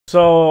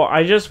So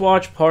I just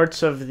watched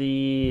parts of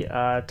the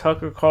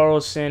Tucker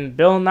Carlson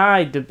Bill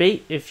Nye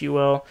debate, if you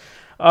will.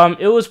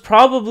 It was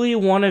probably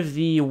one of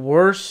the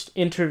worst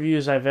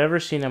interviews I've ever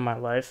seen in my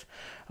life.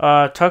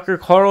 Tucker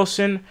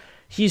Carlson,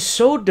 he's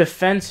so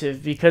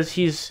defensive because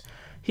he's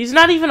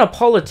not even a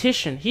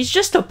politician. He's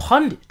just a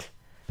pundit.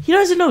 He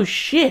doesn't know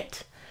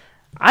shit.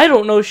 I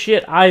don't know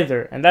shit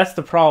either, and that's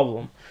the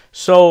problem.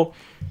 So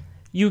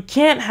you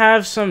can't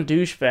have some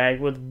douchebag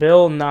with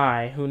Bill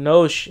Nye who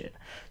knows shit.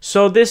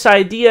 So this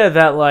idea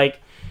that, like,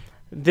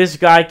 this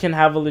guy can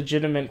have a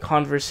legitimate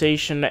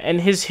conversation,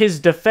 and his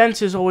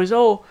defense is always,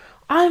 oh,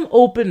 I'm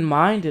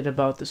open-minded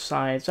about the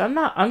science. I'm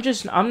not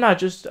just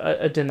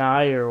a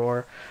denier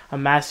or a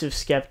massive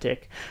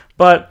skeptic.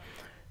 But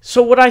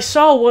so what I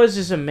saw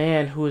is a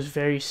man who was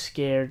very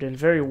scared and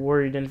very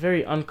worried and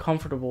very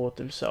uncomfortable with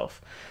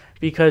himself,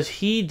 because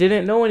he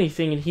didn't know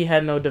anything and he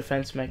had no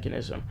defense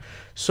mechanism.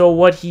 So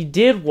what he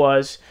did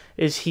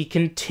is he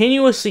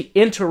continuously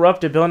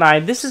interrupted Bill Nye.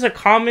 This is a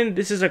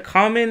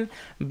common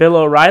Bill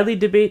O'Reilly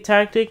debate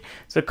tactic.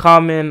 It's a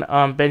common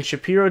Ben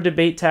Shapiro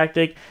debate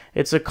tactic.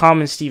 It's a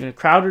common Steven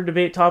Crowder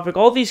debate topic.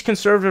 All these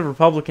conservative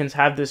Republicans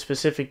have this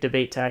specific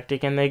debate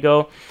tactic, and they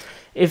go,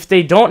 if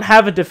they don't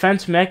have a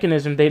defense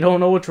mechanism, they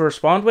don't know what to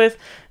respond with,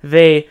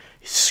 they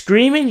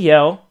scream and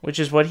yell, which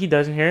is what he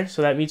does in here,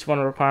 so that meets one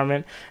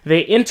requirement.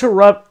 They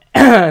interrupt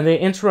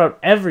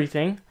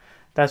everything.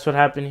 That's what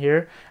happened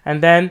here.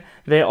 And then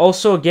they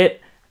also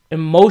get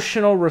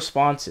emotional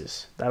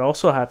responses. That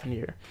also happened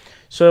here.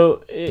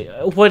 So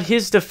what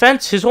his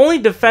only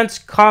defense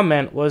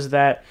comment was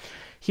that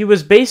he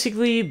was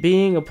basically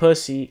being a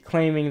pussy,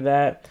 claiming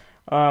that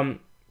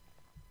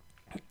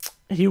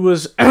he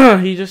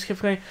just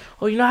kept saying,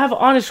 oh, I have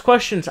honest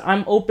questions,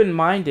 I'm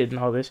open-minded and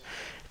all this.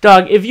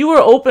 Dog, if you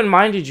were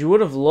open-minded, you would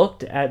have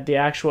looked at the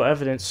actual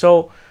evidence.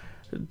 So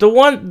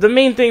the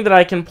main thing that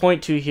I can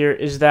point to here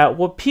is that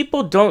what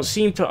people don't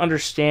seem to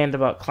understand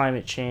about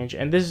climate change,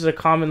 and this is a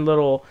common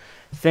little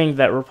thing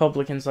that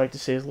Republicans like to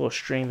say, is a little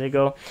string. They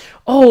go,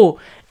 oh,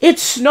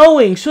 it's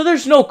snowing, so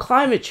there's no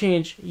climate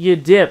change. You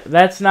dip.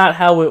 That's not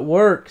how it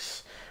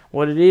works.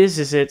 What it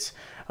is it's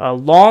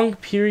long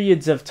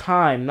periods of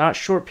time, not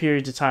short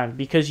periods of time,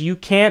 because you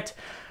can't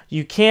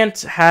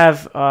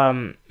have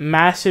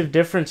massive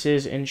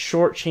differences in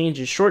short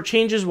changes. Short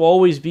changes will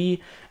always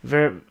be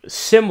very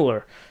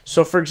similar.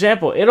 So, for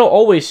example, it'll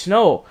always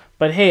snow,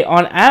 but hey,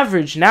 on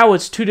average, now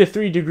it's 2 to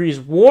 3 degrees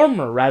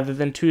warmer rather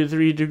than 2 to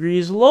 3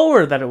 degrees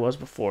lower than it was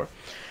before.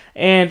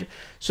 And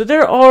so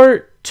there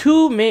are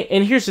two main,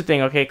 and here's the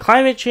thing, okay,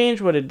 climate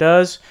change, what it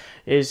does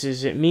is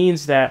it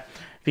means that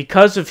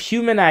because of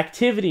human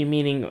activity,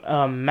 meaning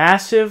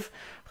massive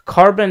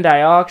carbon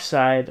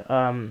dioxide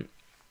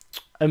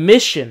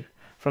emission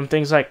from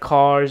things like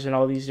cars and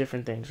all these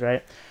different things,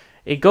 right?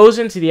 It goes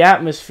into the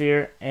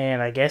atmosphere,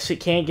 and I guess it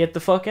can't get the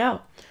fuck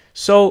out.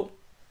 So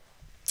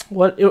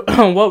what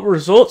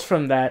results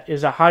from that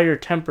is a higher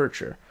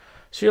temperature.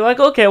 So you're like,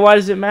 okay, why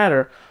does it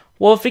matter?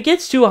 Well, if it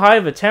gets too high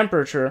of a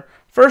temperature,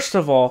 first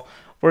of all,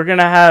 we're going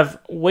to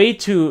have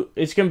it's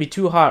going to be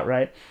too hot,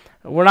 right?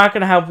 We're not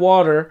going to have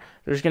water.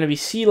 There's going to be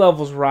sea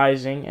levels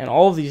rising and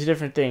all of these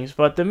different things.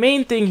 But the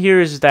main thing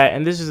here is that,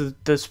 and this is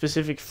the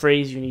specific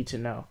phrase you need to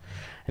know,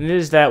 and it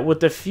is that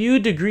with a few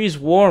degrees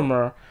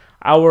warmer,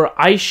 our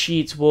ice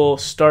sheets will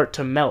start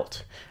to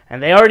melt.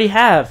 And they already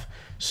have.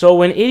 So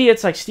when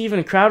idiots like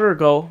Steven Crowder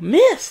go,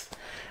 myth,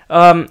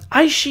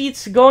 ice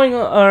sheets going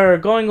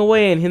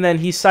away, and then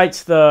he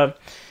cites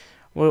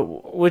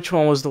which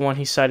one was the one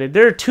he cited?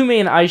 There are two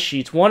main ice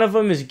sheets. One of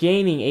them is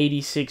gaining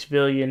 86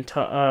 billion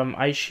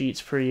ice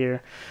sheets per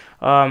year.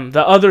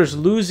 The other's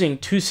losing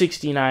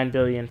 269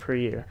 billion per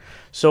year.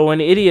 So when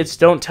idiots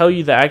don't tell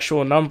you the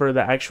actual number,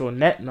 the actual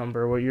net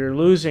number, what you're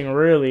losing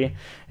really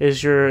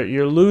is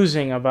you're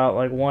losing about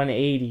like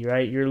 180,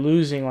 right? You're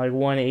losing like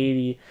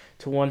 180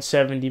 to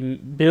 170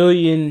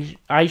 billion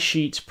ice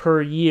sheets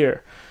per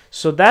year.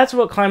 So that's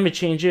what climate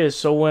change is.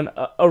 So when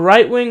a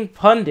right-wing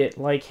pundit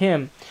like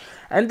him,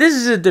 and this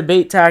is a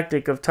debate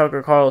tactic of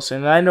Tucker Carlson,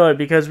 and I know it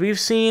because we've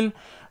seen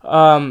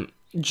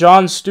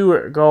Jon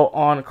Stewart go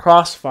on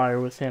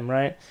Crossfire with him,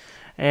 right?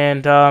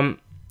 And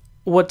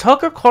what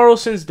Tucker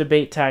Carlson's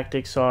debate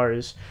tactics are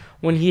is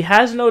when he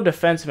has no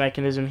defense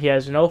mechanism, he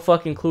has no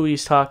fucking clue what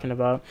he's talking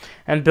about,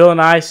 and Bill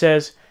Nye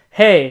says,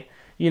 hey,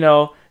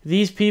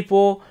 these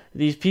people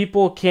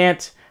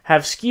can't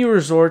have ski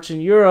resorts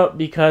in Europe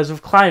because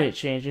of climate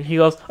change. And he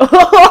goes,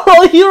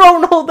 oh, you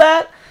don't know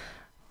that?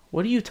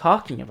 What are you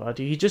talking about,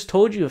 dude? He just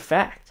told you a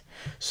fact.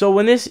 So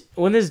when this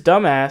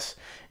dumbass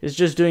is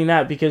just doing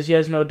that because he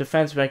has no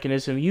defense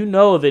mechanism, you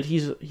know that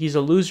he's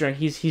a loser, and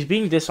he's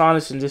being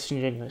dishonest and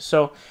disingenuous.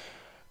 So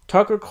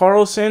Tucker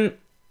Carlson,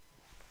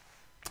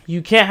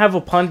 you can't have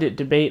a pundit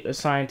debate a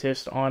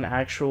scientist on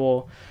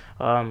actual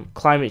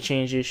climate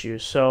change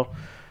issues. So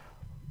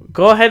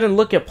go ahead and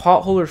look at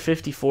Potholer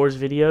 54's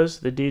videos.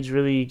 The dude's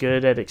really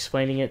good at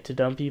explaining it to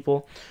dumb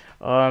people,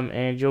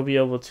 and you'll be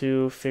able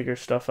to figure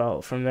stuff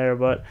out from there.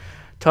 But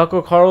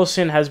Tucker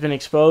Carlson has been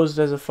exposed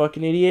as a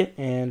fucking idiot,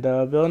 and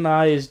Bill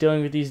Nye is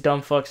dealing with these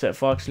dumb fucks at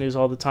Fox News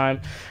all the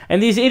time.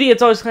 And these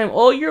idiots always claim,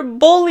 oh, you're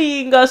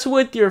bullying us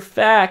with your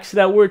facts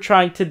that we're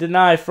trying to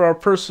deny for our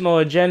personal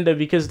agenda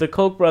because the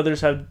Koch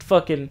brothers have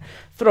fucking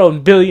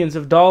thrown billions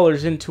of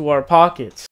dollars into our pockets.